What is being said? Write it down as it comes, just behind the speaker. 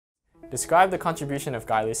Describe the contribution of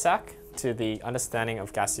Gay-Lussac to the understanding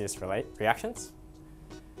of gaseous reactions.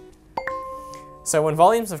 So when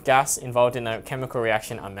volumes of gas involved in a chemical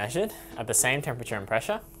reaction are measured at the same temperature and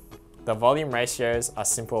pressure, the volume ratios are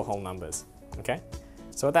simple whole numbers, okay?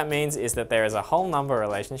 So what that means is that there is a whole number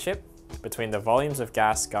relationship between the volumes of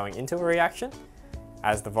gas going into a reaction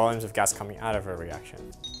as the volumes of gas coming out of a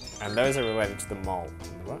reaction. And those are related to the mole.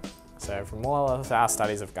 So from all of our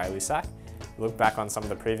studies of Gay-Lussac, look back on some of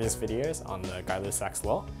the previous videos on the Gay-Lussac's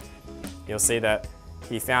law, you'll see that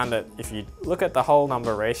he found that if you look at the whole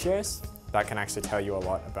number ratios, that can actually tell you a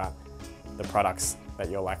lot about the products that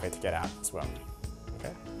you're likely to get out as well.